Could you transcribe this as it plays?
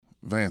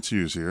Vance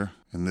here,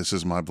 and this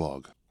is my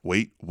blog.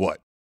 Wait, what?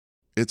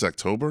 It's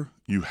October?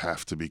 You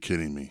have to be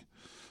kidding me.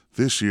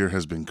 This year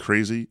has been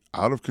crazy,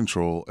 out of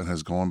control, and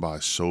has gone by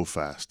so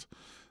fast.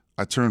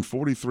 I turned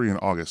 43 in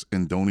August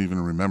and don't even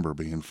remember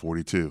being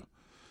 42.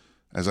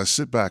 As I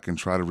sit back and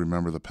try to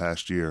remember the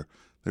past year,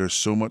 there is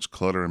so much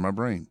clutter in my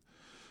brain.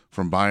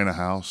 From buying a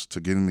house to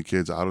getting the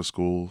kids out of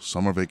school,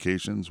 summer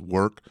vacations,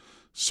 work,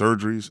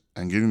 surgeries,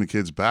 and getting the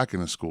kids back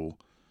into school,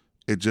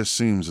 it just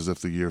seems as if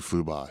the year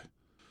flew by.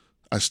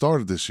 I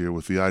started this year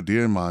with the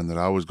idea in mind that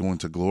I was going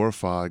to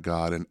glorify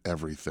God in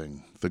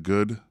everything, the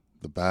good,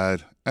 the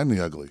bad, and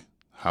the ugly.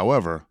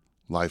 However,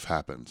 life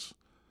happens.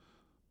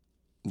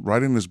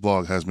 Writing this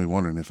blog has me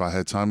wondering if I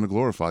had time to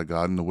glorify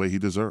God in the way He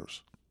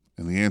deserves.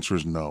 And the answer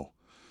is no.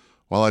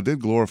 While I did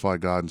glorify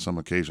God on some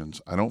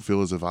occasions, I don't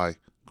feel as if I,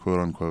 quote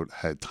unquote,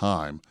 had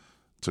time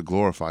to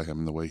glorify Him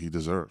in the way He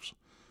deserves.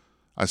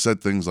 I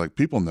said things like,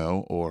 people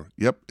know, or,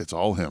 yep, it's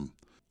all Him.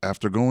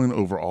 After going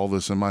over all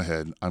this in my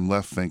head, I'm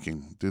left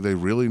thinking, do they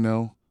really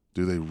know?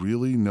 Do they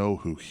really know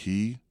who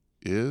He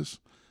is?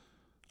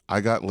 I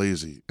got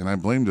lazy, and I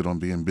blamed it on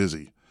being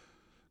busy.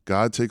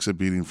 God takes a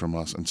beating from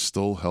us and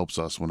still helps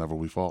us whenever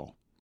we fall.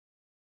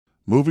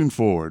 Moving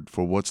forward,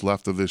 for what's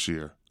left of this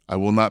year, I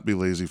will not be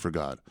lazy for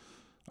God.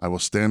 I will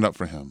stand up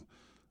for Him.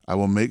 I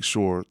will make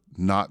sure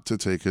not to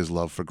take His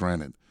love for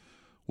granted.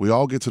 We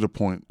all get to the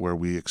point where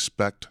we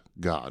expect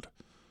God,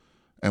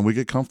 and we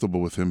get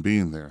comfortable with Him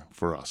being there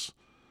for us,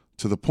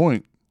 to the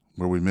point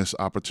where we miss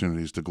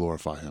opportunities to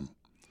glorify Him.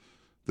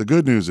 The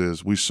good news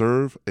is we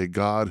serve a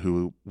God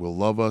who will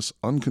love us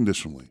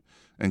unconditionally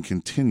and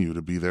continue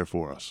to be there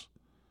for us.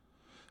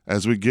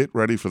 As we get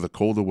ready for the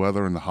colder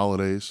weather and the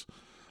holidays,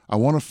 I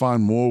want to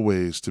find more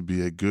ways to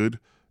be a good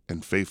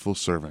and faithful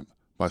servant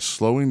by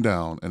slowing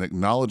down and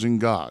acknowledging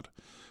God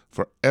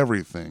for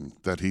everything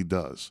that He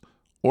does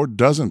or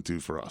doesn't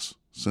do for us,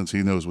 since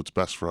He knows what's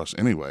best for us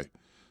anyway,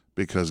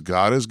 because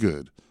God is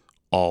good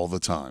all the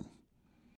time.